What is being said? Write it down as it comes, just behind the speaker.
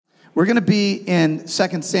We're going to be in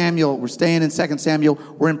 2 Samuel. We're staying in 2 Samuel.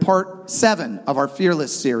 We're in part 7 of our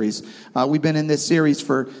Fearless series. We've been in this series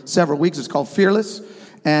for several weeks. It's called Fearless.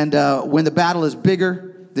 And when the battle is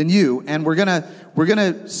bigger than you. And we're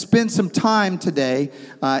gonna spend some time today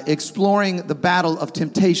exploring the battle of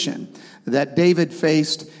temptation that David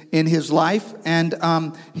faced in his life. And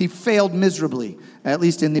he failed miserably, at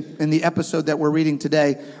least in the episode that we're reading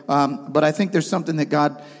today. But I think there's something that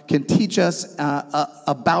God can teach us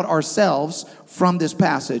about ourselves from this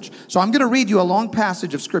passage. So I'm going to read you a long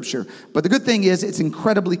passage of Scripture. But the good thing is it's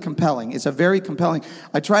incredibly compelling. It's a very compelling.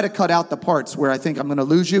 I try to cut out the parts where I think I'm going to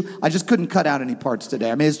lose you. I just couldn't cut out any parts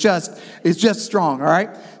today. I mean, it's just strong, all right?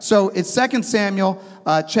 So it's 2 Samuel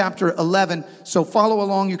chapter 11. So follow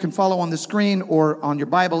along. You can follow on the screen or on your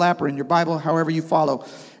Bible app or in your Bible, however you follow.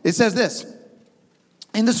 It says this.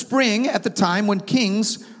 In the spring, at the time when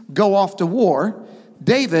kings go off to war,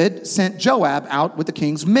 David sent Joab out with the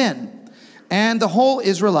king's men and the whole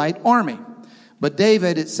Israelite army. But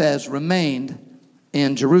David, it says, remained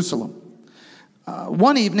in Jerusalem.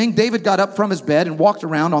 One evening, David got up from his bed and walked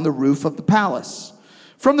around on the roof of the palace.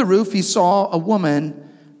 From the roof, he saw a woman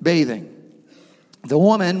bathing. The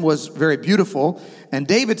woman was very beautiful, and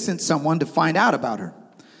David sent someone to find out about her.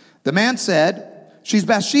 The man said, "She's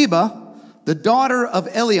Bathsheba, the daughter of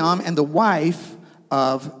Eliam and the wife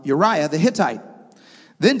of Uriah the Hittite."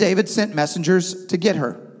 Then David sent messengers to get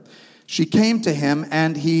her. She came to him,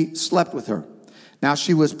 and he slept with her. Now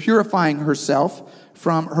she was purifying herself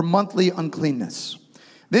from her monthly uncleanness.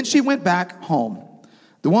 Then she went back home.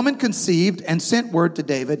 The woman conceived and sent word to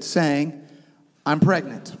David, saying, "I'm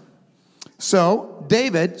pregnant." So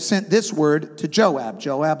David sent this word to Joab.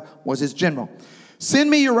 Joab was his general. "Send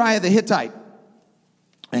me Uriah the Hittite."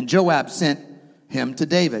 And Joab sent him to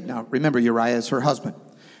David. Now remember, Uriah is her husband.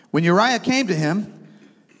 When Uriah came to him,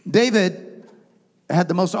 David had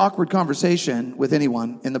the most awkward conversation with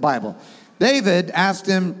anyone in the Bible. David asked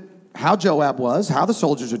him how Joab was, how the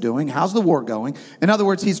soldiers are doing, how's the war going. In other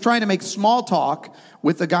words, he's trying to make small talk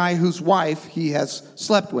with the guy whose wife he has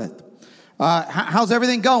slept with. How's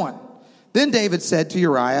everything going? Then David said to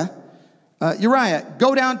Uriah, Uriah,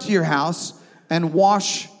 go down to your house and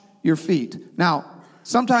wash your feet. Now,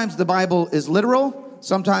 sometimes the Bible is literal,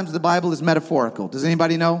 sometimes the Bible is metaphorical. Does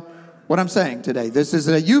anybody know what I'm saying today? This is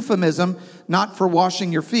a euphemism, not for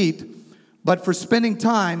washing your feet, but for spending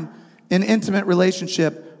time in intimate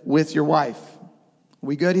relationship with your wife.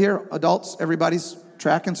 We good here, adults? Everybody's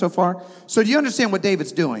tracking so far? So do you understand what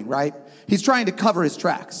David's doing, right? He's trying to cover his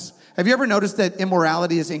tracks. Have you ever noticed that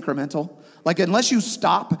immorality is incremental? Like, unless you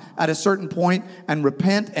stop at a certain point and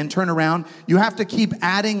repent and turn around, you have to keep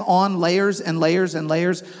adding on layers and layers and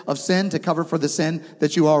layers of sin to cover for the sin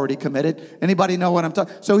that you already committed. Anybody know what I'm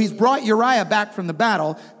talking? So he's brought Uriah back from the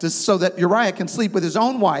battle so that Uriah can sleep with his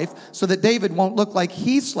own wife, so that David won't look like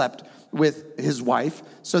he slept with his wife,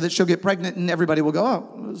 so that she'll get pregnant and everybody will go,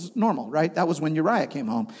 oh, it was normal, right? That was when Uriah came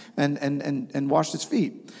home and washed his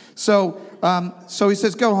feet. So he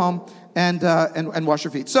says, go home and wash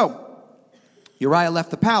your feet. So Uriah left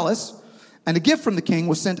the palace, and a gift from the king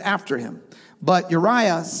was sent after him. But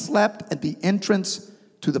Uriah slept at the entrance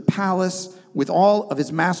to the palace with all of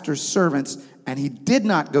his master's servants, and he did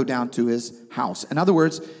not go down to his house. In other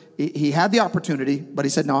words, he had the opportunity, but he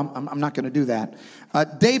said, no, I'm not going to do that.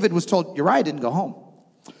 David was told, Uriah didn't go home.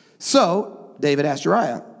 So David asked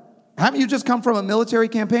Uriah, haven't you just come from a military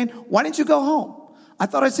campaign? Why didn't you go home? I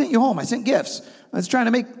thought I sent you home. I sent gifts. I was trying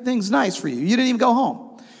to make things nice for you. You didn't even go home.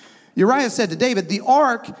 Uriah said to David, the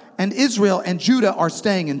ark and Israel and Judah are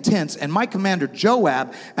staying in tents, and my commander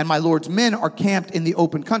Joab and my Lord's men are camped in the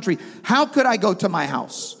open country. How could I go to my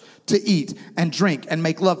house to eat and drink and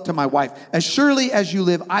make love to my wife? As surely as you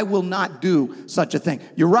live, I will not do such a thing.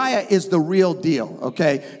 Uriah is the real deal,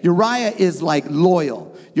 okay? Uriah is like loyal.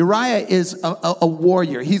 Uriah is a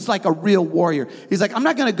warrior. He's like a real warrior. He's like, I'm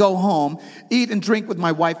not going to go home, eat and drink with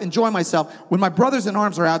my wife, enjoy myself. When my brothers in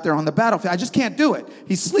arms are out there on the battlefield, I just can't do it.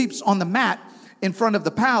 He sleeps on the mat in front of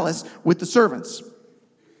the palace with the servants.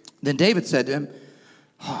 Then David said to him,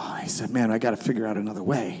 he said, man, I got to figure out another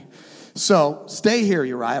way. So stay here,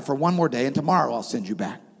 Uriah, for one more day, and tomorrow I'll send you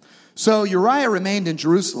back. So Uriah remained in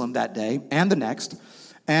Jerusalem that day and the next.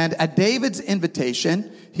 And at David's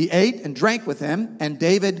invitation, he ate and drank with him, and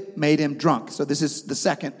David made him drunk. So this is the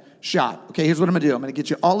second shot. Okay, here's what I'm going to do. I'm going to get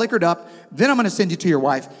you all liquored up. Then I'm going to send you to your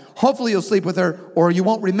wife. Hopefully you'll sleep with her, or you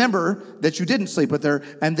won't remember that you didn't sleep with her,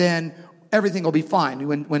 and then everything will be fine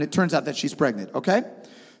when it turns out that she's pregnant, okay?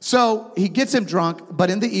 So he gets him drunk, but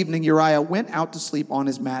in the evening, Uriah went out to sleep on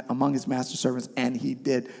his mat among his master's servants, and he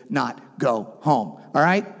did not go home. All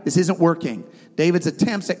right? This isn't working. David's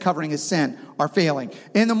attempts at covering his sin are failing.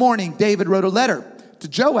 In the morning, David wrote a letter to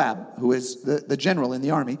Joab, who is the general in the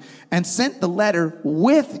army, and sent the letter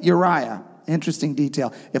with Uriah. Interesting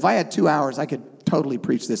detail. If I had 2 hours, I could totally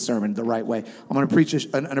preach this sermon the right way. I'm going to preach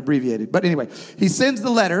an abbreviated. But anyway, he sends the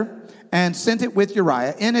letter and sent it with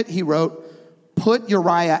Uriah. In it, he wrote, "Put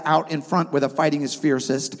Uriah out in front where the fighting is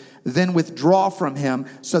fiercest, then withdraw from him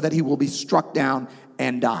so that he will be struck down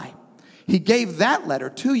and die." He gave that letter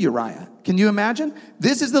to Uriah. Can you imagine?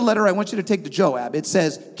 This is the letter I want you to take to Joab. It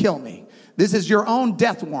says, "Kill me." This is your own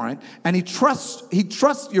death warrant. And he trusts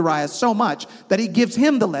Uriah so much that he gives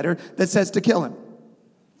him the letter that says to kill him.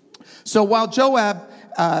 So while Joab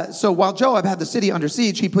had the city under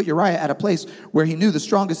siege, he put Uriah at a place where he knew the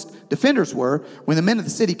strongest defenders were. When the men of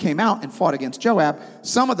the city came out and fought against Joab,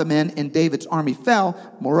 some of the men in David's army fell.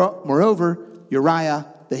 Moreover, Uriah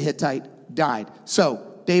the Hittite died. So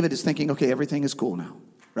David is thinking, okay, everything is cool now,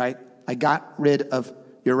 right? I got rid of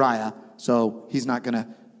Uriah, so he's not going to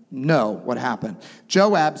know what happened.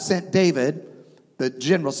 Joab sent David, the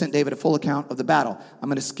general sent David a full account of the battle. I'm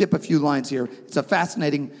going to skip a few lines here. It's a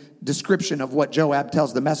fascinating description of what Joab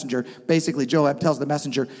tells the messenger. Basically, Joab tells the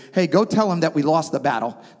messenger, hey, go tell him that we lost the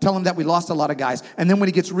battle. Tell him that we lost a lot of guys. And then when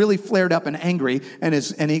he gets really flared up and angry and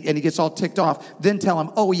he gets all ticked off, then tell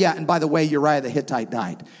him, oh yeah, and by the way, Uriah the Hittite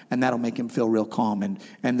died. And that'll make him feel real calm.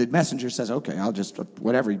 And the messenger says, okay, I'll just,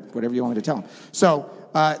 whatever you want me to tell him. So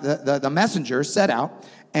the messenger set out.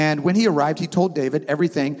 And when he arrived, he told David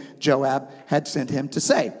everything Joab had sent him to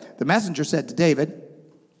say. The messenger said to David,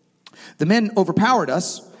 the men overpowered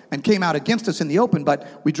us and came out against us in the open, but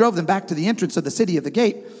we drove them back to the entrance of the city of the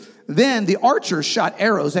gate. Then the archers shot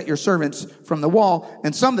arrows at your servants from the wall,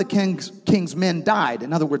 and some of the king's men died.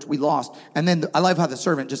 In other words, we lost. And then I love how the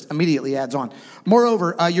servant just immediately adds on.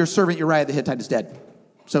 Moreover, your servant Uriah the Hittite is dead.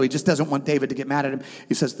 So he just doesn't want David to get mad at him.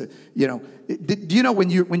 He says, do you know when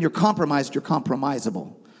you're compromised, you're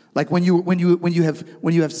compromisable? Like when you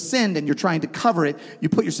have sinned and you're trying to cover it, you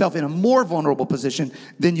put yourself in a more vulnerable position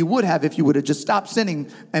than you would have if you would have just stopped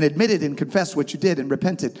sinning and admitted and confessed what you did and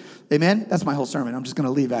repented. Amen? That's my whole sermon. I'm just going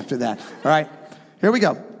to leave after that. All right? Here we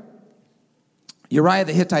go. Uriah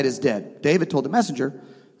the Hittite is dead. David told the messenger,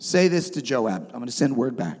 say this to Joab. I'm going to send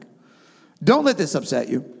word back. Don't let this upset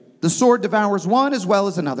you. The sword devours one as well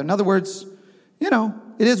as another. In other words, it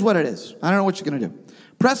is what it is. I don't know what you're going to do.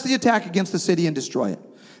 Press the attack against the city and destroy it.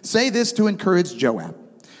 Say this to encourage Joab.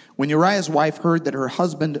 When Uriah's wife heard that her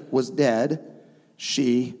husband was dead,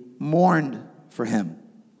 she mourned for him.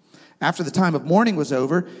 After the time of mourning was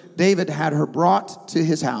over, David had her brought to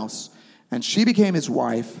his house, and she became his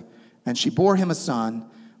wife, and she bore him a son.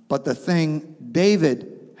 But the thing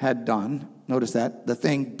David had done, notice that, the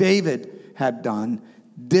thing David had done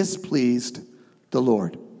displeased the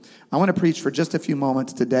Lord. I want to preach for just a few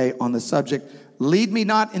moments today on the subject, lead me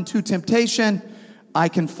not into temptation, I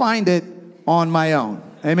can find it on my own.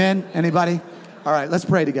 Amen? Anybody? All right, let's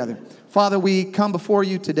pray together. Father, we come before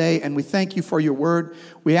you today and we thank you for your word.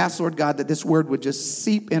 We ask, Lord God, that this word would just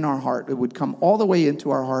seep in our heart. It would come all the way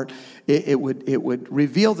into our heart. It would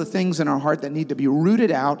reveal the things in our heart that need to be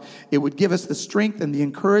rooted out. It would give us the strength and the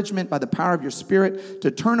encouragement by the power of your Spirit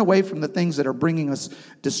to turn away from the things that are bringing us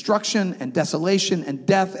destruction and desolation and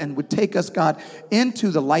death, and would take us, God, into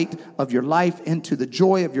the light of your life, into the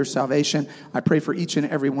joy of your salvation. I pray for each and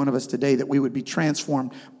every one of us today that we would be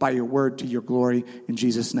transformed by your word to your glory. In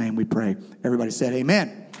Jesus' name we pray. Everybody said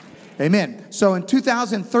amen. Amen. So in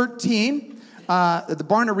 2013, the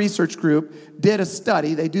Barna Research Group did a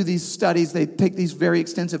study. They do these studies. They take these very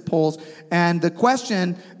extensive polls. And the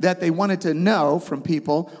question that they wanted to know from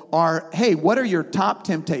people are, hey, what are your top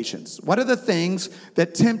temptations? What are the things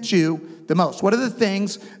that tempt you the most? What are the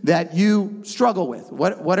things that you struggle with?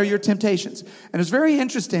 What are your temptations? And it's very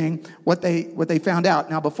interesting what they found out.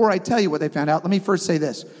 Now, before I tell you what they found out, let me first say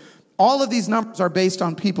this. All of these numbers are based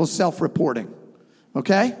on people's self-reporting.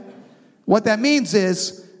 Okay? What that means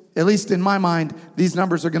is, at least in my mind, these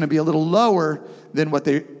numbers are going to be a little lower than what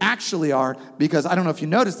they actually are, because I don't know if you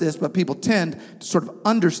noticed this, but people tend to sort of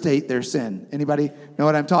understate their sin. Anybody know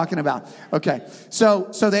what I'm talking about? Okay.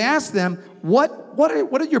 So they asked them, what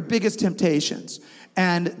are your biggest temptations?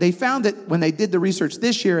 And they found that when they did the research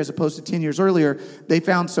this year, as opposed to 10 years earlier, they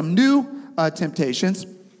found some new temptations.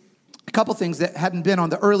 A couple things that hadn't been on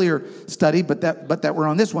the earlier study, but that were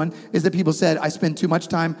on this one, is that people said, I spend too much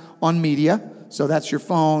time on media. So that's your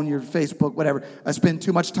phone, your Facebook, whatever. I spend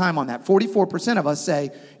too much time on that. 44% of us say,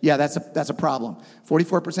 yeah, that's a problem.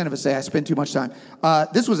 44% of us say, I spend too much time.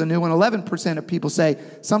 This was a new one. 11% of people say,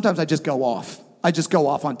 sometimes I just go off. I just go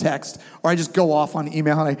off on text, or I just go off on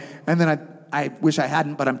email, and then I wish I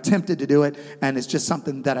hadn't, but I'm tempted to do it, and it's just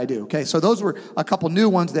something that I do, okay? So those were a couple new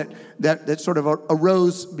ones that sort of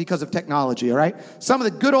arose because of technology, all right? Some of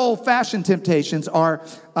the good old-fashioned temptations are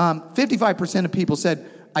 55% of people said,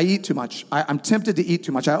 I eat too much. I'm tempted to eat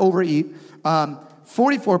too much. I overeat.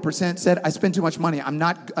 44% said, I spend too much money. I'm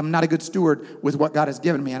not a good steward with what God has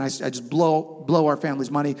given me, and I just blow our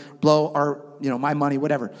family's money, blow our, my money,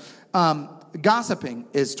 whatever. Gossiping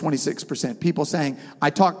is 26%. People saying,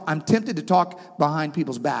 I'm tempted to talk behind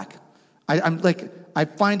people's back. I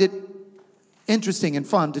find it interesting and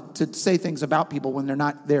fun to say things about people when they're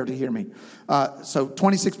not there to hear me. So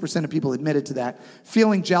 26% of people admitted to that.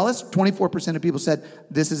 Feeling jealous, 24% of people said,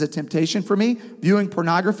 this is a temptation for me. Viewing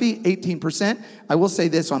pornography, 18%. I will say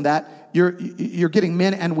this on that. You're getting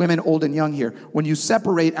men and women, old and young here. When you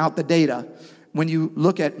separate out the data, when you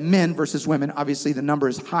look at men versus women, obviously the number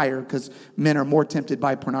is higher because men are more tempted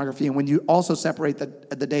by pornography. And when you also separate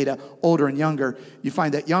the data, older and younger, you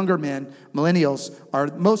find that younger men, millennials, are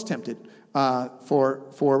most tempted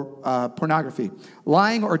for pornography.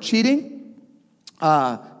 Lying or cheating,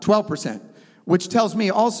 12%, which tells me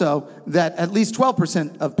also that at least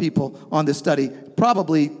 12% of people on this study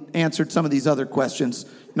probably answered some of these other questions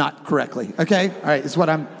not correctly. Okay? All right, this is what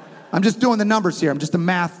I'm just doing the numbers here. I'm just a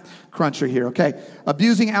math cruncher here, okay?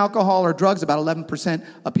 Abusing alcohol or drugs, about 11%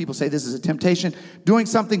 of people say this is a temptation. Doing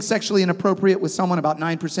something sexually inappropriate with someone, about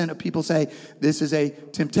 9% of people say this is a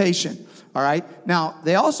temptation, all right? Now,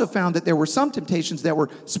 they also found that there were some temptations that were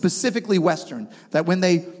specifically Western, that when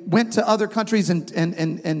they went to other countries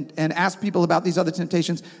and asked people about these other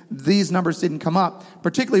temptations, these numbers didn't come up.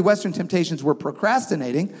 Particularly Western temptations were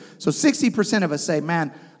procrastinating. So 60% of us say,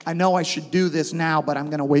 man, I know I should do this now, but I'm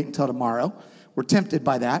going to wait until tomorrow. We're tempted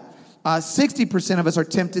by that. 60% of us are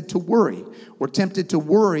tempted to worry. We're tempted to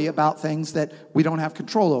worry about things that we don't have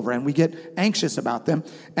control over, and we get anxious about them.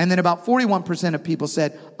 And then about 41% of people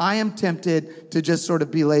said, I am tempted to just sort of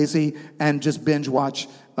be lazy and just binge watch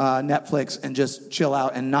Netflix and just chill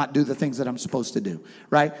out and not do the things that I'm supposed to do,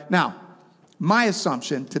 right? Now, my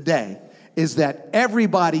assumption today is that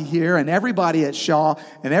everybody here and everybody at Shaw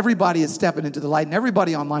and everybody is stepping into the light and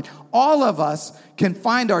everybody online, all of us can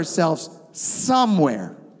find ourselves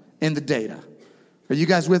somewhere in the data. Are you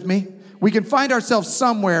guys with me? We can find ourselves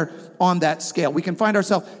somewhere on that scale. We can find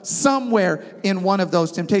ourselves somewhere in one of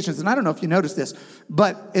those temptations. And I don't know if you noticed this,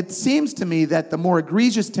 but it seems to me that the more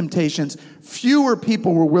egregious temptations, fewer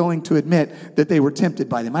people were willing to admit that they were tempted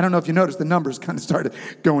by them. I don't know if you noticed, the numbers kind of started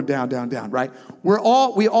going down, right?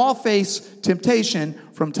 We all face temptation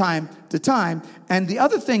from time to time. And the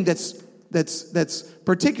other thing that's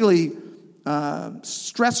particularly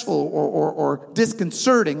stressful or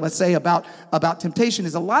disconcerting, let's say, about temptation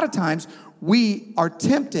is a lot of times we are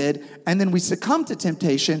tempted and then we succumb to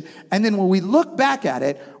temptation, and then when we look back at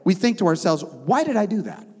it, we think to ourselves, why did I do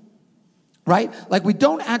that? Right? Like we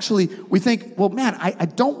think, well, man, I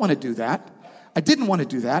don't want to do that. I didn't want to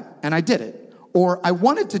do that, and I did it. Or I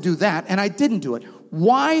wanted to do that, and I didn't do it.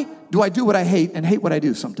 Why do I do what I hate and hate what I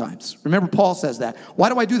do sometimes? Remember, Paul says that. Why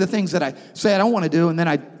do I do the things that I say I don't want to do, and then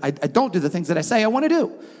I don't do the things that I say I want to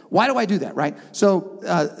do? Why do I do that, right? So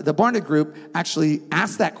the Barna Group actually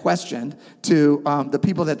asked that question to the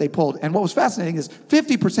people that they polled. And what was fascinating is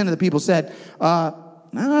 50% of the people said, I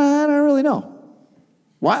don't really know.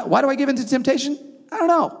 Why do I give in to temptation? I don't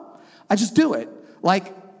know. I just do it.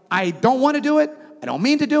 Like, I don't want to do it. I don't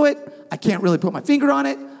mean to do it. I can't really put my finger on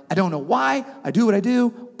it. I don't know why. I do what I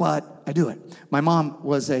do, but I do it. My mom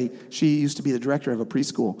she used to be the director of a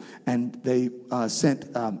preschool, and they sent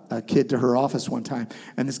a kid to her office one time,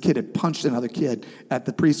 and this kid had punched another kid at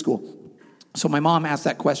the preschool. So my mom asked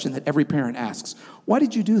that question that every parent asks. Why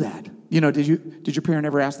did you do that? Did your parent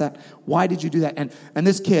ever ask that? Why did you do that? And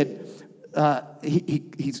this kid,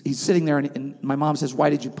 he's sitting there, and my mom says, why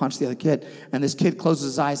did you punch the other kid? And this kid closes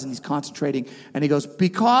his eyes, and he's concentrating, and he goes,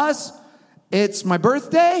 because it's my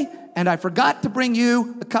birthday, and I forgot to bring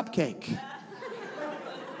you a cupcake.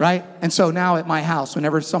 Right? And so now at my house,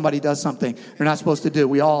 whenever somebody does something they're not supposed to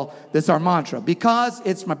do, that's our mantra. Because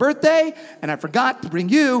it's my birthday, and I forgot to bring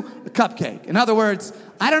you a cupcake. In other words,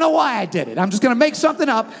 I don't know why I did it. I'm just going to make something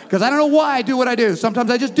up, because I don't know why I do what I do.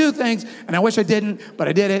 Sometimes I just do things, and I wish I didn't, but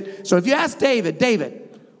I did it. So if you ask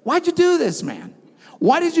David, why'd you do this, man?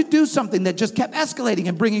 Why did you do something that just kept escalating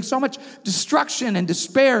and bringing so much destruction and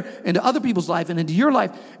despair into other people's life and into your life?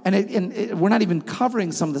 And we're not even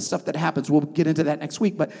covering some of the stuff that happens. We'll get into that next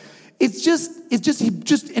week. But he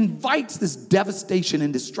just invites this devastation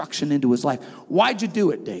and destruction into his life. Why'd you do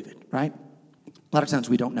it, David? Right? A lot of times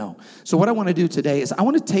we don't know. So what I want to do today is I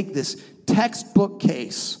want to take this textbook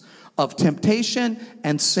case of temptation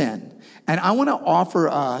and sin, and I want to offer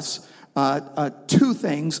us two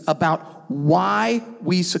things about why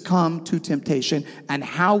we succumb to temptation and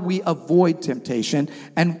how we avoid temptation.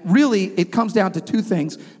 And really, it comes down to two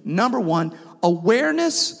things. Number one,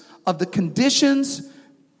 awareness of the conditions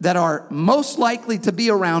that are most likely to be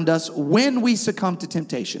around us when we succumb to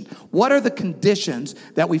temptation. What are the conditions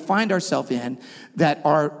that we find ourselves in that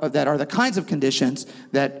are the kinds of conditions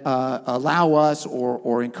that allow us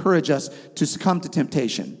or encourage us to succumb to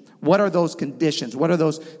temptation? What are those conditions? What are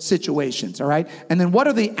those situations, all right? And then what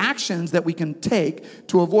are the actions that we can take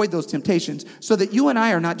to avoid those temptations so that you and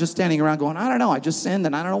I are not just standing around going, I don't know, I just sinned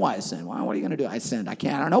and I don't know why I sinned. Well, what are you going to do? I sinned. I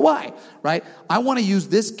can't. I don't know why, right? I want to use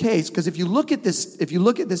this case because if you look at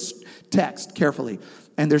this text carefully,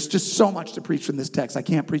 and there's just so much to preach from this text. I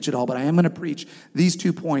can't preach it all, but I am going to preach these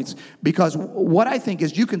 2 points because what I think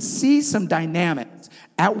is you can see some dynamics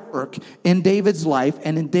at work in David's life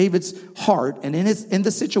and in David's heart and in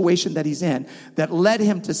the situation that he's in that led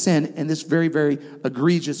him to sin in this very, very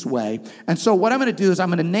egregious way. And so what I'm going to do is I'm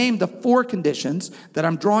going to name the 4 conditions that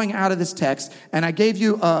I'm drawing out of this text, and I gave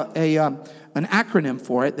you an acronym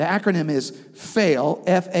for it. The acronym is FAIL,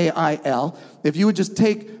 F-A-I-L. If you would just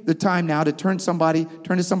take the time now to turn to somebody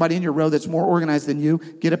in your row that's more organized than you,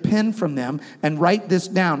 get a pen from them and write this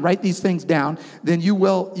down, write these things down, then you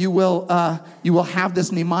will have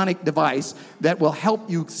this mnemonic device that will help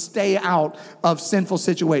you stay out of sinful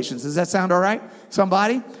situations. Does that sound all right?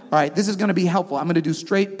 Somebody? All right, this is going to be helpful. I'm going to do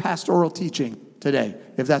straight pastoral teaching today,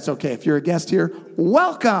 if that's okay. If you're a guest here,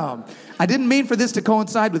 welcome. I didn't mean for this to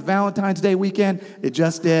coincide with Valentine's Day weekend. It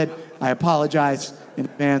just did. I apologize in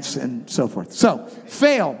advance and so forth. So,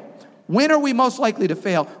 fail. When are we most likely to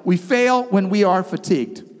fail? We fail when we are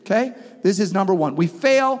fatigued, okay? This is number 1. We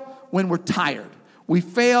fail when we're tired. We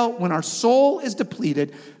fail when our soul is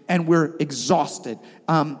depleted and we're exhausted.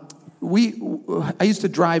 I used to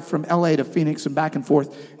drive from LA to Phoenix and back and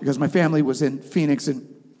forth because my family was in Phoenix, and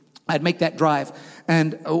I'd make that drive.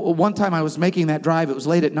 And one time I was making that drive. It was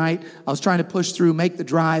late at night. I was trying to push through, make the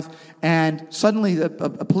drive. And suddenly a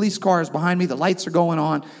police car is behind me. The lights are going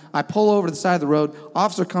on. I pull over to the side of the road.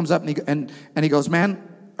 Officer comes up and he goes, "Man,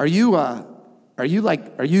 are you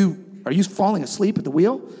falling asleep at the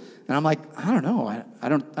wheel?" And I'm like, "I don't know. I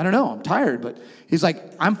don't know. I'm tired." But he's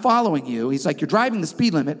like, "I'm following you." He's like, "You're driving the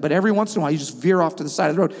speed limit, but every once in a while you just veer off to the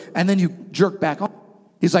side of the road and then you jerk back on."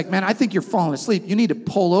 He's like, "Man, I think you're falling asleep. You need to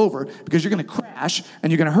pull over because you're going to crash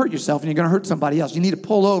and you're going to hurt yourself and you're going to hurt somebody else. You need to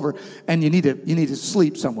pull over and you need to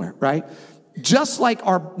sleep somewhere," right? Just like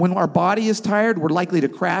when our body is tired, we're likely to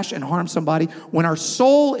crash and harm somebody. When our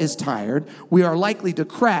soul is tired, we are likely to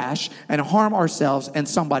crash and harm ourselves and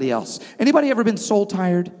somebody else. Anybody ever been soul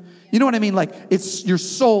tired? You know what I mean? Like, it's your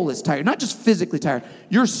soul is tired. Not just physically tired.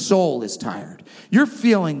 Your soul is tired. You're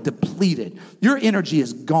feeling depleted. Your energy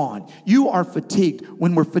is gone. You are fatigued.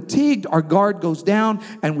 When we're fatigued, our guard goes down,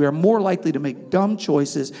 and we are more likely to make dumb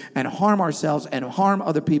choices and harm ourselves and harm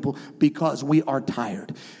other people because we are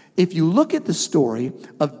tired. If you look at the story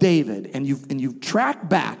of David and you track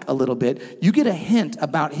back a little bit, you get a hint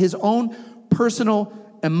about his own personal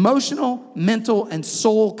emotional, mental, and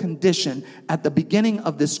soul condition at the beginning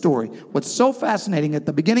of this story. What's so fascinating at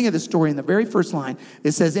the beginning of the story, in the very first line,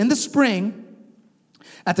 it says, "In the spring,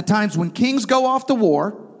 at the times when kings go off to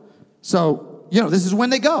war," so, this is when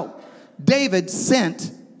they go, David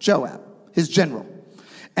sent Joab, his general.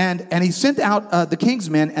 And he sent out the king's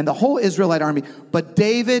men and the whole Israelite army, but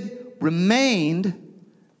David remained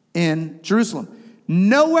in Jerusalem.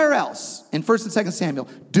 Nowhere else in 1 and 2 Samuel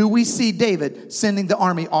do we see David sending the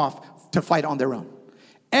army off to fight on their own.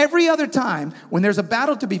 Every other time when there's a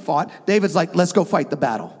battle to be fought, David's like, "Let's go fight the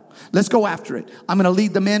battle. Let's go after it. I'm going to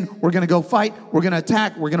lead the men. We're going to go fight. We're going to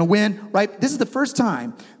attack. We're going to win," right? This is the first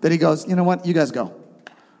time that he goes, "You know what? You guys go."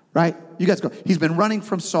 Right? You guys go. He's been running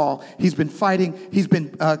from Saul. He's been fighting. He's been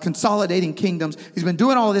consolidating kingdoms. He's been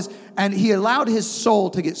doing all of this. And he allowed his soul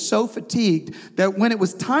to get so fatigued that when it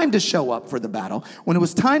was time to show up for the battle, when it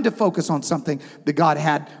was time to focus on something that God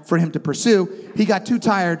had for him to pursue, he got too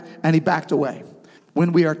tired and he backed away.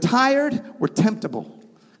 When we are tired, we're temptable.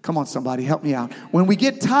 Come on, somebody, help me out. When we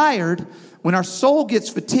get tired, when our soul gets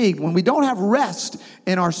fatigued, when we don't have rest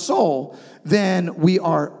in our soul, then we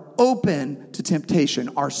are open to temptation.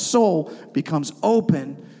 Our soul becomes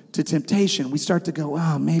open to temptation. We start to go,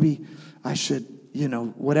 "Oh, maybe I should,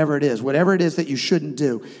 whatever it is that you shouldn't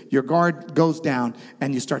do." Your guard goes down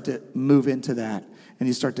and you start to move into that. And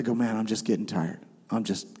you start to go, "Man, I'm just getting tired. I'm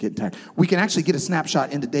just getting tired." We can actually get a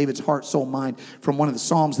snapshot into David's heart, soul, mind from one of the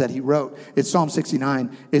Psalms that he wrote. It's Psalm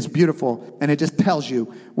 69. It's beautiful. And it just tells you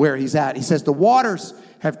where he's at. He says, "The waters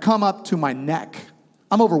have come up to my neck."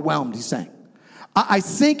 I'm overwhelmed, he's saying. I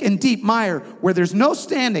sink in deep mire where there's no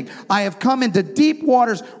standing. I have come into deep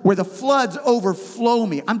waters where the floods overflow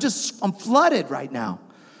me. I'm flooded right now.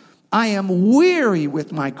 I am weary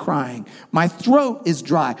with my crying. My throat is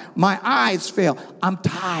dry. My eyes fail. I'm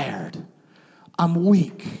tired. I'm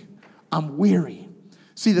weak. I'm weary.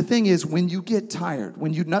 See, the thing is, when you get tired,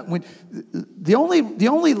 the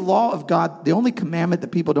only law of God, the only commandment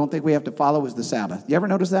that people don't think we have to follow is the Sabbath. You ever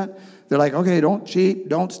notice that? They're like, okay, don't cheat,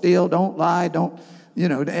 don't steal, don't lie,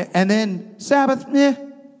 and then Sabbath,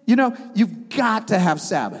 you've got to have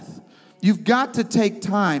Sabbath. You've got to take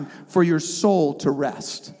time for your soul to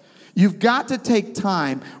rest. You've got to take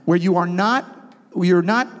time where you're not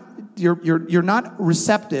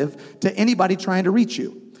receptive to anybody trying to reach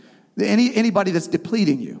you. Anybody that's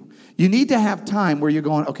depleting you. You need to have time where you're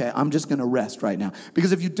going, okay, I'm just going to rest right now.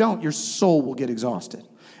 Because if you don't, your soul will get exhausted.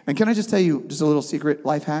 And can I just tell you just a little secret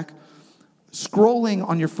life hack? Scrolling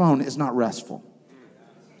on your phone is not restful.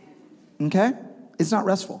 Okay? It's not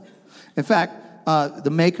restful. In fact, the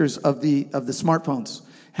makers of the smartphones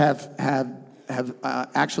have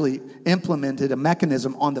actually implemented a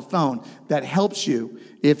mechanism on the phone that helps you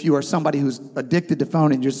if you are somebody who's addicted to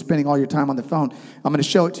phone and you're spending all your time on the phone. I'm going to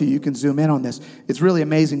show it to you. You can zoom in on this. It's really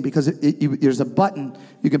amazing because there's a button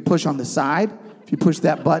you can push on the side. If you push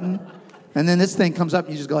that button, and then this thing comes up,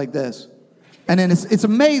 and you just go like this. And then it's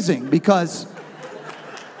amazing because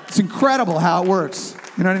it's incredible how it works.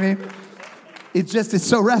 You know what I mean? It's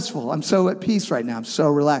so restful. I'm so at peace right now. I'm so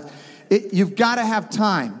relaxed. You've got to have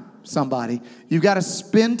time, somebody. You've got to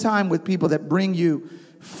spend time with people that bring you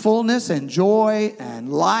fullness and joy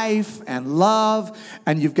and life and love,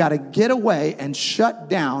 and you've got to get away and shut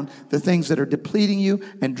down the things that are depleting you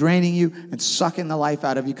and draining you and sucking the life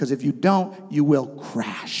out of you, because if you don't, you will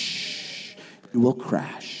crash. You will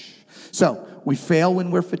crash. So we fail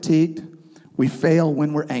when we're fatigued. We fail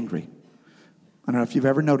when we're angry. I don't know if you've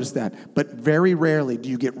ever noticed that, but very rarely do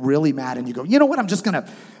you get really mad and you go, you know what, I'm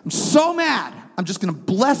so mad. I'm just going to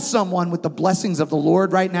bless someone with the blessings of the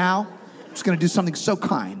Lord right now. I'm just going to do something so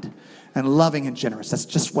kind and loving and generous. That's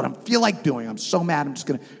just what I feel like doing. I'm so mad.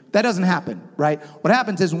 That doesn't happen, right? What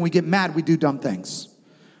happens is when we get mad, we do dumb things.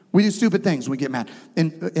 We do stupid things when we get mad.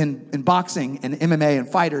 In boxing and MMA and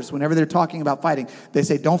fighters, whenever they're talking about fighting, they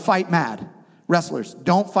say, don't fight mad. Wrestlers,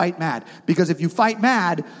 don't fight mad. Because if you fight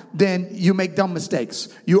mad, then you make dumb mistakes.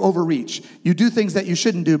 You overreach. You do things that you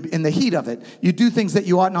shouldn't do in the heat of it. You do things that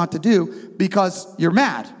you ought not to do because you're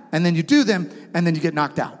mad. And then you do them, and then you get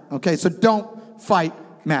knocked out. Okay, so don't fight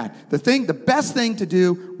mad. The best thing to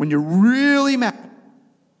do when you're really mad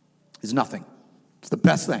is nothing. It's the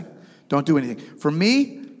best thing. Don't do anything. For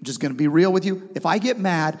me, I'm just going to be real with you. If I get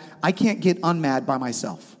mad, I can't get unmad by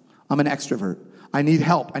myself. I'm an extrovert. I need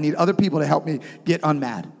help. I need other people to help me get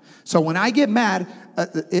unmad. So when I get mad,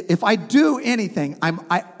 if I do anything,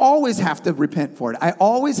 I always have to repent for it. I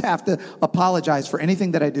always have to apologize for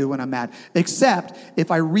anything that I do when I'm mad, except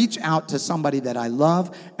if I reach out to somebody that I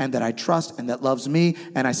love and that I trust and that loves me,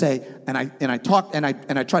 and I say, and I talk, and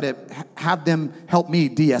I try to have them help me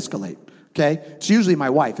de-escalate. Okay? It's usually my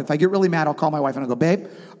wife. If I get really mad, I'll call my wife and I'll go, babe,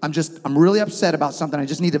 I'm really upset about something. I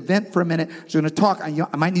just need to vent for a minute. She's going to talk. I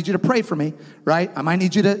might need you to pray for me, right? I might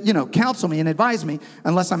need you to, counsel me and advise me.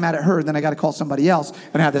 Unless I'm mad at her, then I got to call somebody else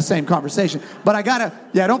and have the same conversation. But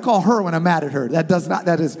don't call her when I'm mad at her.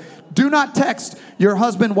 Do not text your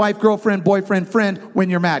husband, wife, girlfriend, boyfriend, friend when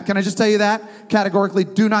you're mad. Can I just tell you that? Categorically,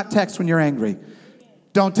 do not text when you're angry.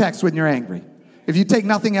 Don't text when you're angry. If you take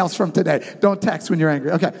nothing else from today, don't text when you're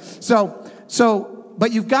angry. Okay,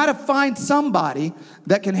 but you've got to find somebody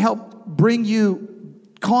that can help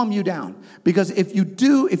calm you down. Because if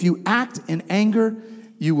you act in anger,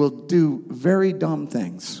 you will do very dumb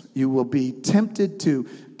things. You will be tempted to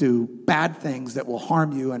do bad things that will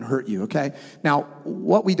harm you and hurt you, okay? Now,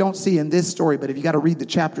 what we don't see in this story, but if you got to read the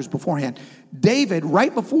chapters beforehand, David,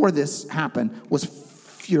 right before this happened, was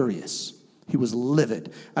furious. He was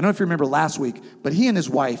livid. I don't know if you remember last week, but he and his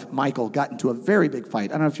wife, Michal, got into a very big fight.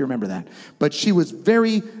 I don't know if you remember that. But she was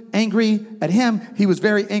very angry at him. He was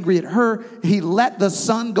very angry at her. He let the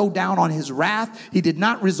sun go down on his wrath. He did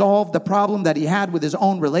not resolve the problem that he had with his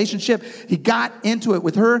own relationship. He got into it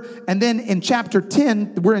with her. And then in chapter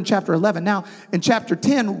 10, we're in chapter 11 now. In chapter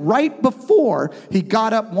 10, right before he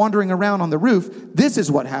got up wandering around on the roof, this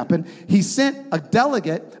is what happened. He sent a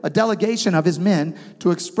delegation of his men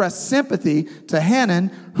to express sympathy to Hanun,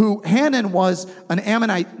 Hanun was an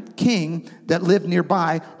Ammonite king that lived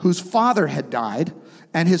nearby, whose father had died.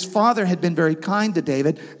 And his father had been very kind to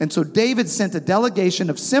David. And so David sent a delegation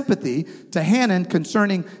of sympathy to Hanun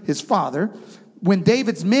concerning his father. when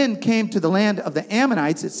David's men came to the land of the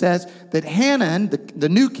Ammonites, it says that Hanun, the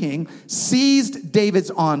new king, seized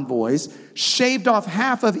David's envoys, shaved off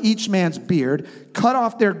half of each man's beard, cut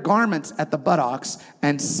off their garments at the buttocks,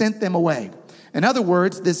 and sent them away. In other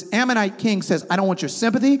words, this Ammonite king says, I don't want your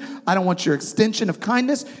sympathy. I don't want your extension of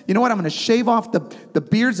kindness. You know what? I'm going to shave off the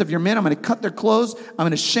beards of your men. I'm going to cut their clothes. I'm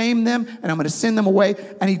going to shame them, and I'm going to send them away.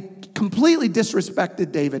 And he completely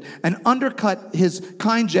disrespected David and undercut his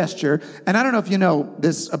kind gesture. And I don't know if you know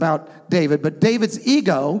this about David, but David's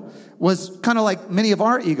ego was kind of like many of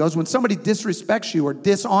our egos. When somebody disrespects you or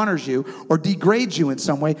dishonors you or degrades you in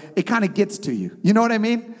some way, it kind of gets to you. You know what I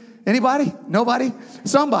mean? Anybody? Nobody?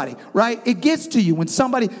 Somebody, right? It gets to you when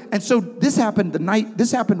somebody, and so this happened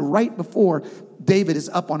right before David is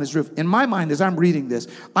up on his roof. In my mind, as I'm reading this,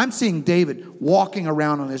 I'm seeing David walking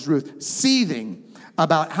around on his roof, seething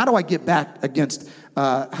about how do I get back against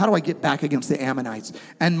the Ammonites?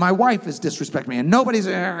 And my wife is disrespecting me, and nobody's,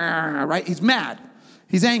 right? He's mad.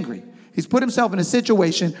 He's angry. He's put himself in a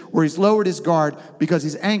situation where he's lowered his guard because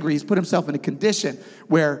he's angry. He's put himself in a condition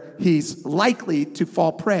where he's likely to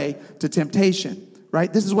fall prey to temptation,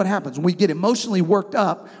 right? This is what happens. When we get emotionally worked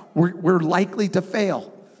up, we're likely to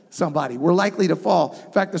fail somebody. We're likely to fall.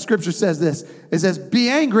 In fact, the scripture says this. It says, be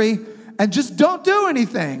angry and just don't do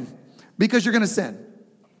anything because you're going to sin.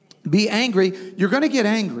 Be angry. You're going to get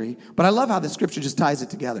angry, but I love how the scripture just ties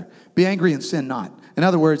it together. Be angry and sin not. In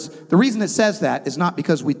other words, the reason it says that is not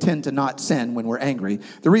because we tend to not sin when we're angry.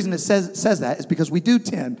 The reason it says that is because we do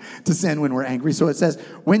tend to sin when we're angry. So it says,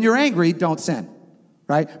 when you're angry, don't sin,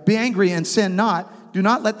 right? Be angry and sin not. Do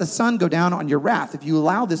not let the sun go down on your wrath. If you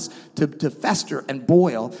allow this to fester and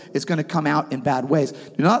boil, it's going to come out in bad ways.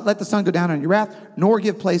 Do not let the sun go down on your wrath, nor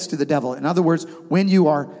give place to the devil. In other words, when you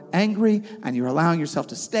are angry and you're allowing yourself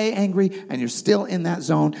to stay angry and you're still in that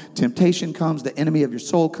zone, temptation comes, the enemy of your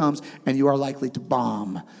soul comes, and you are likely to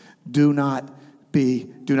bomb. Do not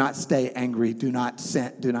stay angry. Do not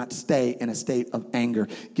stay in a state of anger.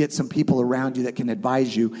 Get some people around you that can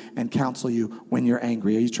advise you and counsel you when you're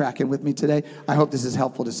angry. Are you tracking with me today? I hope this is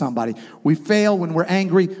helpful to somebody. We fail when we're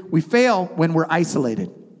angry. We fail when we're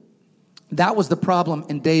isolated. That was the problem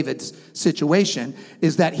in David's situation,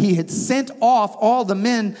 is that he had sent off all the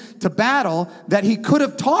men to battle that he could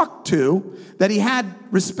have talked to, that he had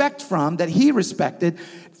respect from, that he respected.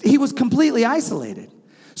 He was completely isolated.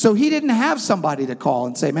 So he didn't have somebody to call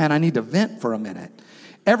and say, man, I need to vent for a minute.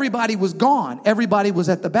 Everybody was gone. Everybody was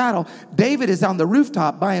at the battle. David is on the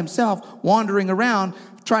rooftop by himself, wandering around,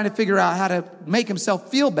 trying to figure out how to make himself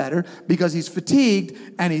feel better because he's fatigued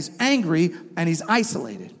and he's angry and he's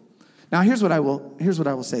isolated. Now, here's what I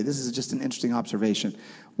will say. This is just an interesting observation.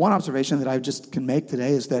 One observation that I just can make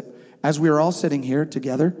today is that as we are all sitting here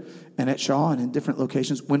together and at Shaw and in different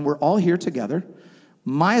locations, when we're all here together,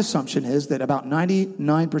 my assumption is that about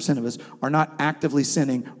 99% of us are not actively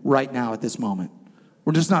sinning right now at this moment.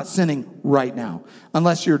 We're just not sinning right now,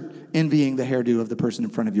 unless you're envying the hairdo of the person in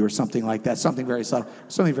front of you or something like that, something very subtle,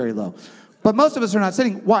 something very low. But most of us are not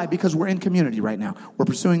sinning. Why? Because we're in community right now. We're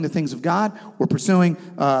pursuing the things of God. We're pursuing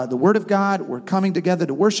the Word of God. We're coming together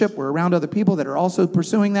to worship. We're around other people that are also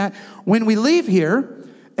pursuing that. When we leave here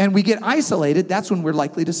and we get isolated, that's when we're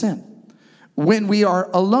likely to sin. When we are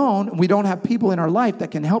alone, we don't have people in our life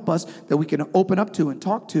that can help us, that we can open up to and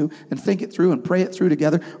talk to and think it through and pray it through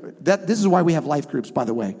together. This is why we have life groups, by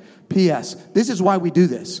the way. P.S. This is why we do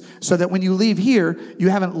this, so that when you leave here, you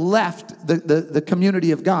haven't left the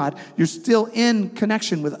community of God. You're still in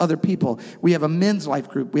connection with other people. We have a men's life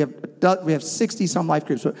group. We have 60-some life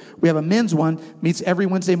groups. We have a men's one, meets every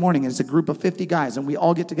Wednesday morning, and it's a group of 50 guys, and we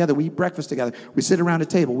all get together. We eat breakfast together. We sit around a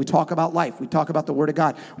table. We talk about life. We talk about the Word of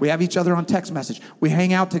God. We have each other on text message. We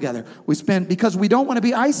hang out together. Because we don't want to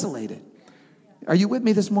be isolated. Are you with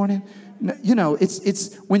me this morning? You know,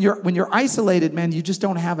 it's when you're isolated, man, you just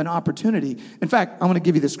don't have an opportunity. In fact, I'm going to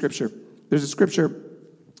give you this scripture. There's a scripture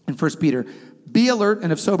in 1 Peter. Be alert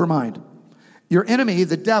and of sober mind. Your enemy,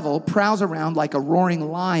 the devil, prowls around like a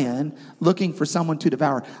roaring lion looking for someone to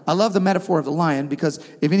devour. I love the metaphor of the lion because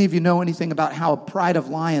if any of you know anything about how a pride of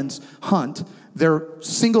lions hunt, their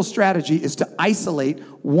single strategy is to isolate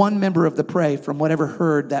one member of the prey from whatever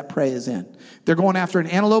herd that prey is in. They're going after an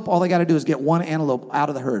antelope. All they got to do is get one antelope out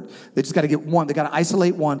of the herd. They just got to get one. They got to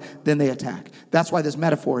isolate one, then they attack. That's why this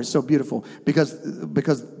metaphor is so beautiful,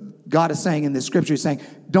 because God is saying in this scripture, he's saying,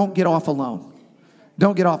 don't get off alone.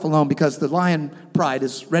 Don't get off alone, because the lion pride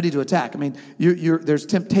is ready to attack. I mean, there's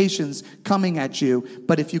temptations coming at you,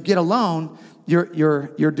 but if you get alone,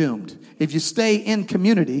 you're doomed. If you stay in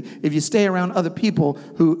community, if you stay around other people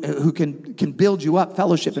who can build you up,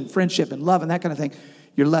 fellowship and friendship and love and that kind of thing,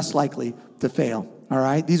 you're less likely to fail. All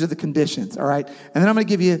right? These are the conditions. All right? And then I'm going to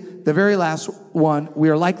give you the very last one. We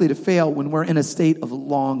are likely to fail when we're in a state of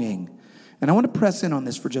longing. And I want to press in on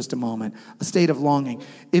this for just a moment. A state of longing.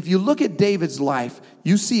 If you look at David's life,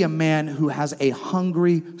 you see a man who has a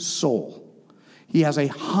hungry soul. He has a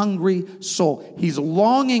hungry soul. He's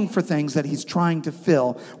longing for things that he's trying to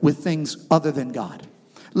fill with things other than God.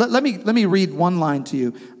 Let me read one line to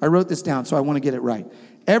you. I wrote this down, so I want to get it right.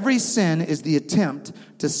 Every sin is the attempt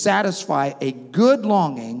to satisfy a good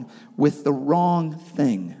longing with the wrong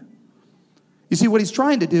thing. You see, what he's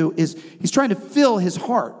trying to do is he's trying to fill his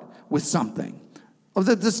heart with something.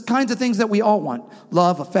 The kinds of things that we all want.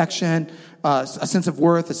 Love, affection, a sense of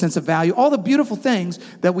worth, a sense of value. All the beautiful things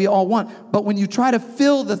that we all want. But when you try to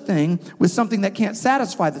fill the thing with something that can't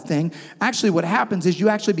satisfy the thing, actually what happens is you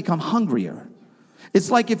actually become hungrier. It's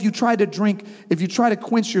like if you try to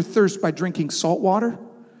quench your thirst by drinking salt water.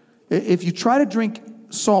 If you try to drink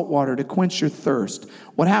salt water to quench your thirst,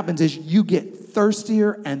 what happens is you get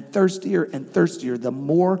thirstier and thirstier and thirstier the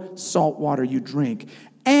more salt water you drink.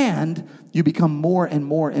 And you become more and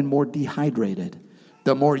more and more dehydrated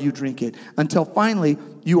the more you drink it, until finally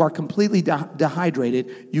you are completely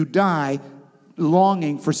dehydrated. You die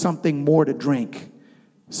longing for something more to drink,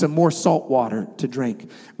 some more salt water to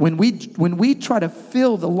drink. When we try to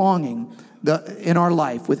fill the longing in our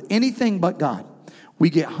life with anything but God, we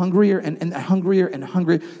get hungrier and hungrier and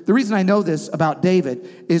hungrier. The reason I know this about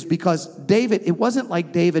David is because David, it wasn't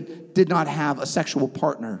like David did not have a sexual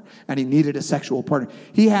partner and he needed a sexual partner.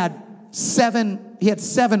 He had seven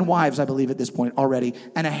wives, I believe, at this point already,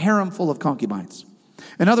 and a harem full of concubines.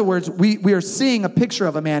 In other words, we are seeing a picture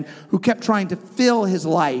of a man who kept trying to fill his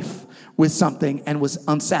life with something and was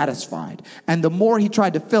unsatisfied. And the more he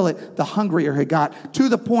tried to fill it, the hungrier he got, to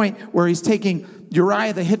the point where he's taking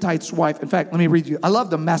Uriah the Hittite's wife. In fact, let me read you. I love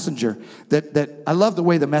the messenger. I love the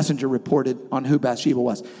way the messenger reported on who Bathsheba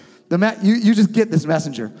was. You just get this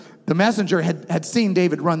messenger. The messenger had seen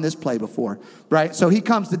David run this play before, right? So he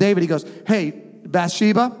comes to David. He goes, "Hey,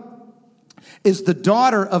 Bathsheba is the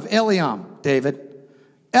daughter of Eliam, David.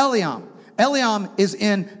 Eliam. Eliam is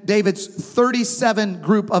in David's 37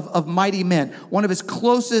 group of mighty men, one of his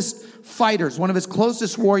closest fighters, one of his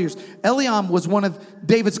closest warriors. Eliam was one of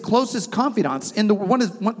David's closest confidants,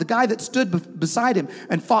 the guy that stood beside him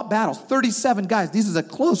and fought battles. 37 guys. This is a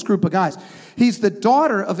close group of guys. He's the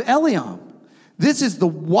daughter of Eliam. This is the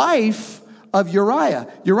wife of Uriah.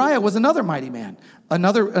 Uriah was another mighty man.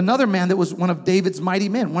 Another man that was one of David's mighty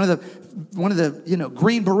men, one of the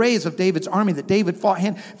green berets of David's army that David fought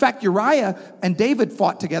hand. In fact, Uriah and David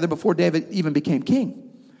fought together before David even became king.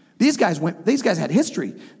 These guys had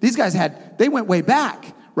history. They went way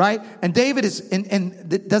back, right? And David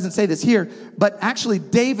and it doesn't say this here, but actually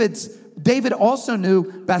David also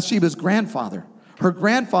knew Bathsheba's grandfather. Her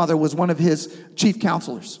grandfather was one of his chief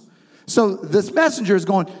counselors. So this messenger is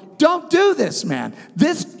going, "Don't do this, man.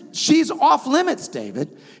 She's off limits, David."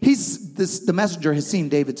 The messenger has seen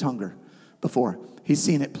David's hunger before. He's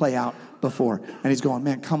seen it play out before. And he's going,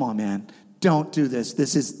 "Man, come on, man. Don't do this.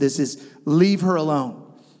 This is leave her alone.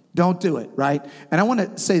 Don't do it," right? And I want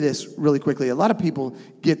to say this really quickly. A lot of people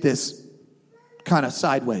get this kind of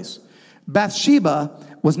sideways. Bathsheba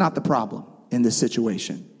was not the problem in this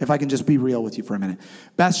situation, if I can just be real with you for a minute.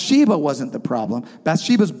 Bathsheba wasn't the problem.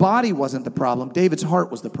 Bathsheba's body wasn't the problem. David's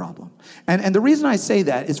heart was the problem. And the reason I say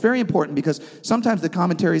that is very important, because sometimes the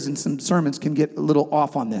commentaries and some sermons can get a little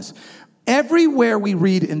off on this. Everywhere we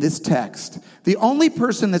read in this text, the only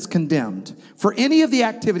person that's condemned for any of the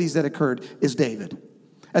activities that occurred is David.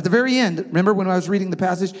 At the very end, remember when I was reading the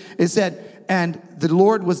passage, it said, "And the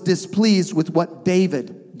Lord was displeased with what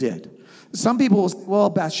David did." Some people will say, "Well,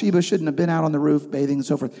 Bathsheba shouldn't have been out on the roof bathing and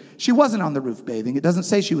so forth." She wasn't on the roof bathing. It doesn't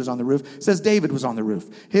say she was on the roof. It says David was on the roof.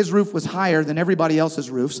 His roof was higher than everybody else's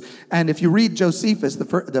roofs. And if you read Josephus,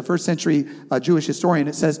 the first century Jewish historian,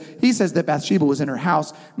 he says that Bathsheba was in her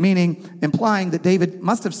house, implying that David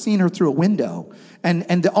must have seen her through a window.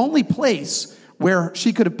 And the only place where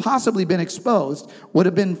she could have possibly been exposed would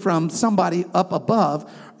have been from somebody up above.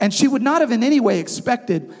 And she would not have in any way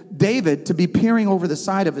expected David to be peering over the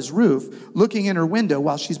side of his roof, looking in her window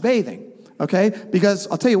while she's bathing. Okay? Because,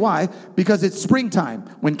 I'll tell you why. Because it's springtime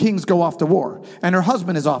when kings go off to war. And her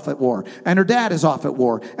husband is off at war. And her dad is off at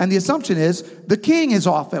war. And the assumption is the king is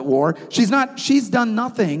off at war. She's done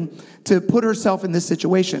nothing to put herself in this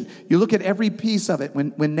situation. You look at every piece of it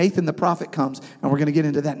when Nathan the prophet comes, and we're going to get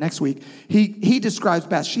into that next week. He describes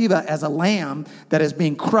Bathsheba as a lamb that is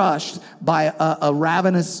being crushed by a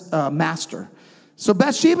ravenous master. So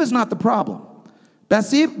Bathsheba is not the problem.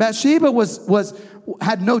 Bathsheba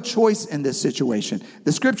had no choice in this situation.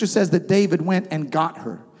 The scripture says that David went and got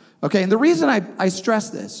her. Okay, and the reason I stress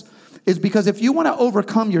this is because if you want to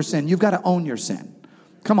overcome your sin, you've got to own your sin.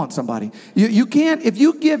 Come on, somebody. You can't, if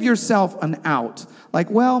you give yourself an out, like,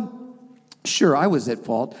 well, sure, I was at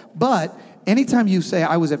fault, but anytime you say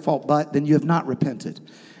I was at fault, but, then you have not repented.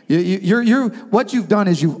 What you've done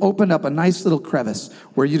is you've opened up a nice little crevice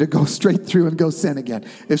where you to go straight through and go sin again.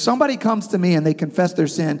 If somebody comes to me and they confess their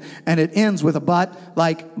sin and it ends with a but,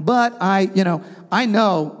 like, but I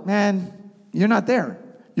know, man, you're not there.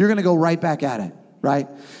 You're going to go right back at it, right?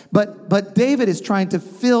 But David is trying to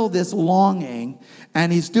fill this longing,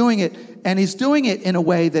 and he's doing it in a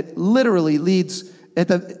way that literally leads, at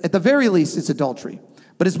the very least, it's adultery.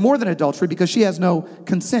 But it's more than adultery because she has no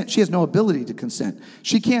consent. She has no ability to consent.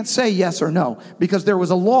 She can't say yes or no because there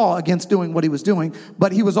was a law against doing what he was doing,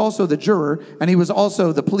 but he was also the juror, and he was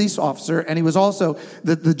also the police officer, and he was also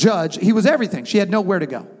the judge. He was everything. She had nowhere to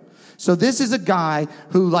go. So this is a guy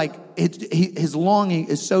who, like, his longing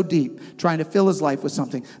is so deep, trying to fill his life with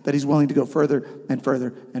something, that he's willing to go further and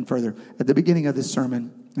further and further. At the beginning of this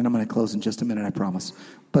sermon, and I'm going to close in just a minute, I promise,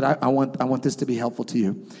 but I want this to be helpful to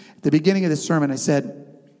you. At the beginning of this sermon, I said,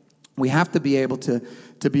 we have to be able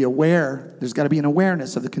to be aware. There's got to be an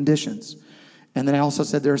awareness of the conditions. And then I also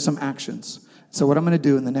said there are some actions. So what I'm going to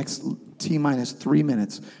do in the next T-minus 3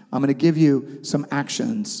 minutes, I'm going to give you some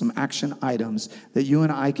actions, some action items that you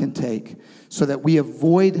and I can take so that we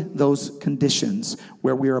avoid those conditions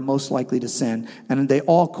where we are most likely to sin. And they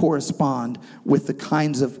all correspond with the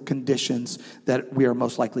kinds of conditions that we are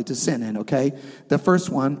most likely to sin in, okay? The first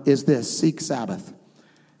one is this: seek Sabbath.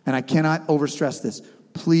 And I cannot overstress this.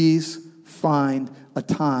 Please find a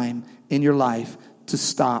time in your life to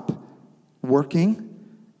stop working.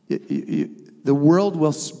 The world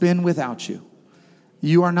will spin without you.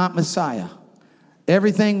 You are not Messiah.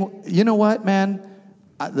 Everything, you know what, man?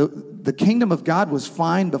 The kingdom of God was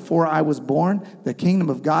fine before I was born. The kingdom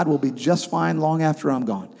of God will be just fine long after I'm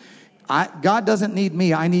gone. God doesn't need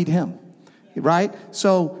me. I need him, right?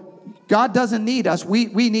 So God doesn't need us.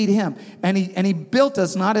 We need him. And he built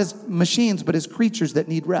us not as machines, but as creatures that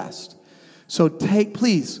need rest. So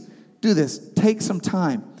please do this. Take some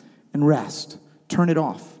time and rest. Turn it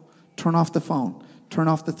off. Turn off the phone. Turn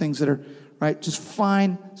off the things that are, right? Just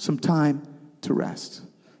find some time to rest.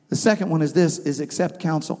 The second one is accept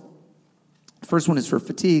counsel. The first one is for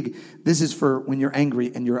fatigue. This is for when you're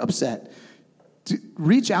angry and you're upset. To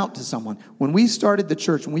reach out to someone. When we started the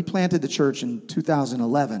church, when we planted the church in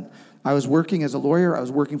 2011, I was working as a lawyer. I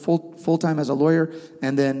was working full-time as a lawyer,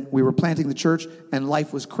 and then we were planting the church, and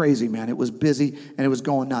life was crazy, man. It was busy, and it was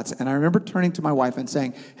going nuts. And I remember turning to my wife and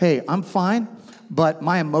saying, hey, I'm fine, but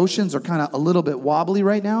my emotions are kind of a little bit wobbly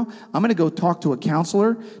right now. I'm going to go talk to a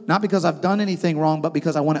counselor, not because I've done anything wrong, but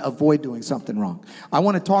because I want to avoid doing something wrong. I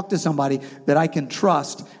want to talk to somebody that I can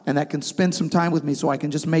trust and that can spend some time with me so I can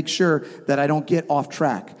just make sure that I don't get off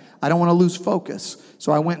track. I don't want to lose focus.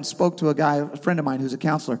 So I went and spoke to a friend of mine who's a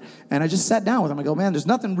counselor, and I just sat down with him. I go, man, there's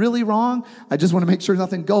nothing really wrong. I just want to make sure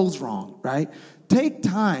nothing goes wrong, right? Take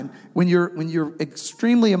time when you're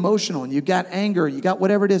extremely emotional and you got anger, you got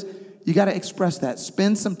whatever it is, you got to express that.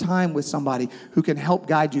 Spend some time with somebody who can help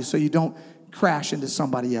guide you so you don't crash into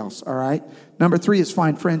somebody else, all right? Number 3 is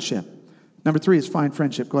find friendship. Number 3 is find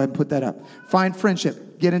friendship. Go ahead and put that up. Find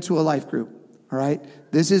friendship. Get into a life group, all right?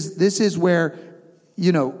 This is where,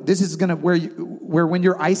 you know, this is going to where when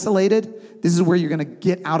you're isolated, this is where you're going to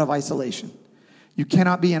get out of isolation. You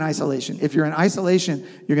cannot be in isolation. If you're in isolation,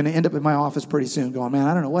 you're going to end up in my office pretty soon going, man,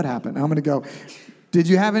 I don't know what happened. I'm going to go, did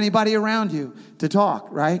you have anybody around you to talk,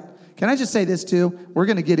 right? Can I just say this too? We're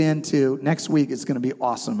going to get into, next week, it's going to be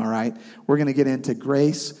awesome, all right? We're going to get into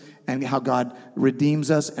grace and how God redeems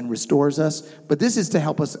us and restores us. But this is to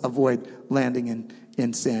help us avoid landing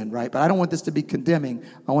in sin, right? But I don't want this to be condemning.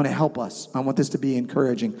 I want to help us. I want this to be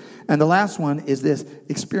encouraging. And the last one is this: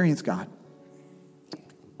 experience God.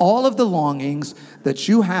 All of the longings that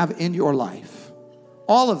you have in your life,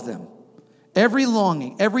 all of them, every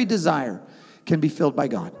longing, every desire can be filled by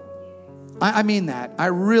God. I mean that. I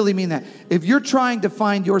really mean that. If you're trying to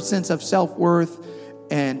find your sense of self-worth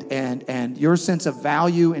and your sense of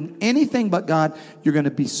value in anything but God, you're going to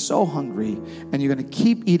be so hungry and you're going to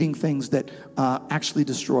keep eating things that actually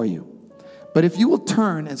destroy you. But if you will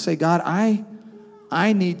turn and say, God,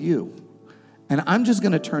 I need you, and I'm just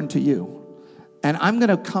going to turn to you, and I'm going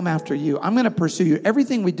to come after you. I'm going to pursue you.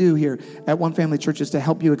 Everything we do here at One Family Church is to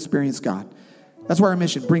help you experience God. That's where our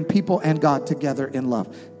mission, bring people and God together in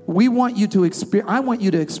love. We want you to experience, I want you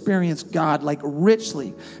to experience God like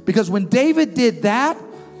richly. Because when David did that,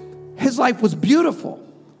 his life was beautiful.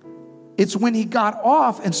 It's when he got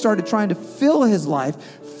off and started trying to fill his life,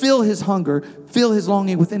 fill his hunger, fill his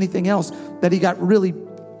longing with anything else, that he got really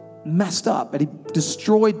messed up, and he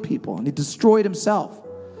destroyed people, and he destroyed himself.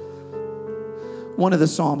 One of the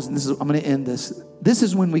Psalms, and I'm going to end this. This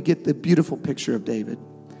is when we get the beautiful picture of David.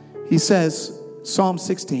 He says, Psalm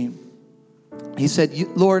 16, he said,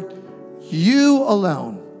 Lord, you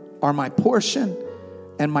alone are my portion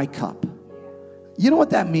and my cup. You know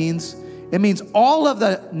what that means? It means all of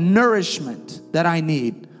the nourishment that I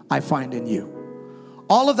need, I find in you.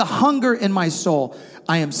 All of the hunger in my soul,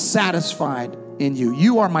 I am satisfied in you.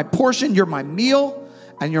 You are my portion, you're my meal,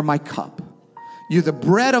 and you're my cup. You're the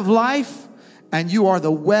bread of life, and you are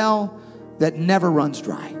the well that never runs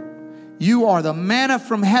dry. You are the manna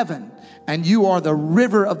from heaven, and you are the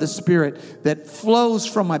river of the Spirit that flows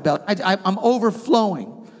from my belly. I'm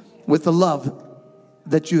overflowing with the love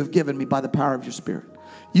that you have given me by the power of your Spirit.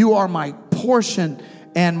 You are my portion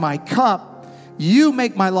and my cup. You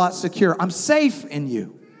make my lot secure. I'm safe in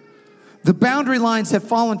you. The boundary lines have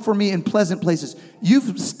fallen for me in pleasant places.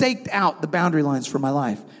 You've staked out the boundary lines for my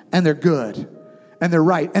life, and they're good, and they're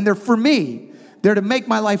right, and they're for me. They're to make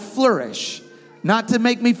my life flourish, not to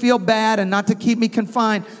make me feel bad and not to keep me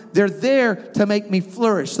confined. They're there to make me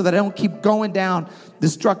flourish so that I don't keep going down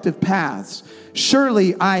destructive paths.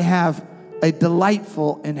 Surely I have a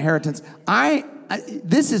delightful inheritance.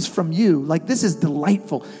 This is from you. Like, this is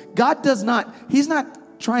delightful. God does not, he's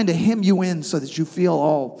not trying to hem you in so that you feel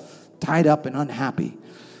all tied up and unhappy.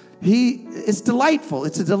 It's delightful.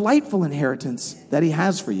 It's a delightful inheritance that he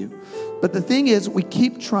has for you. But the thing is, we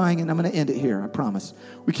keep trying, and I'm going to end it here, I promise.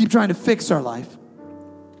 We keep trying to fix our life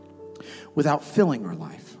without filling our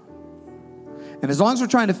life. And as long as we're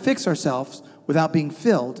trying to fix ourselves without being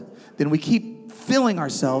filled, then we keep filling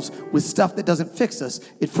ourselves with stuff that doesn't fix us.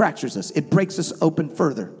 It fractures us. It breaks us open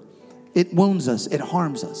further. It wounds us. It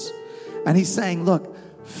harms us. And he's saying, look,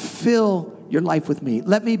 fill your life with me.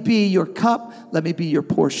 Let me be your cup. Let me be your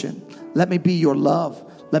portion. Let me be your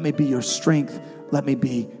love. Let me be your strength. Let me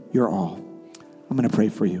be your all. I'm going to pray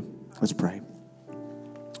for you. Let's pray.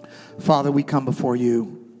 Father, we come before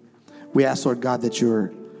you. We ask, Lord God, that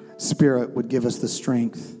your Spirit would give us the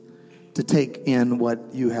strength to take in what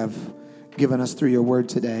you have given us through your word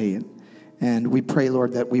today. And we pray,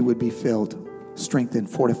 Lord, that we would be filled, strengthened,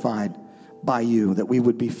 fortified by you, that we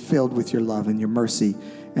would be filled with your love and your mercy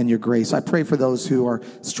and your grace. I pray for those who are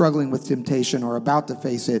struggling with temptation or about to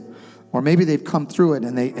face it, or maybe they've come through it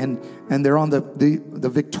and they're on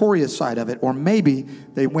the victorious side of it, or maybe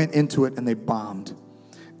they went into it and they bombed.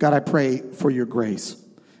 God, I pray for your grace,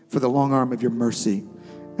 for the long arm of your mercy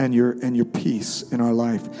and your peace in our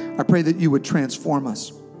life. I pray that you would transform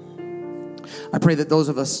us. I pray that those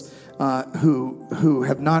of us who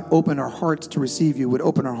have not opened our hearts to receive you would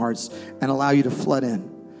open our hearts and allow you to flood in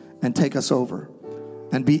and take us over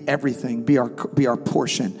and be everything, be our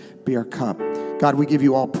portion, be our cup. God, we give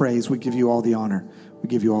you all praise. We give you all the honor. We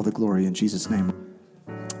give you all the glory in Jesus' name.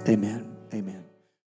 Amen.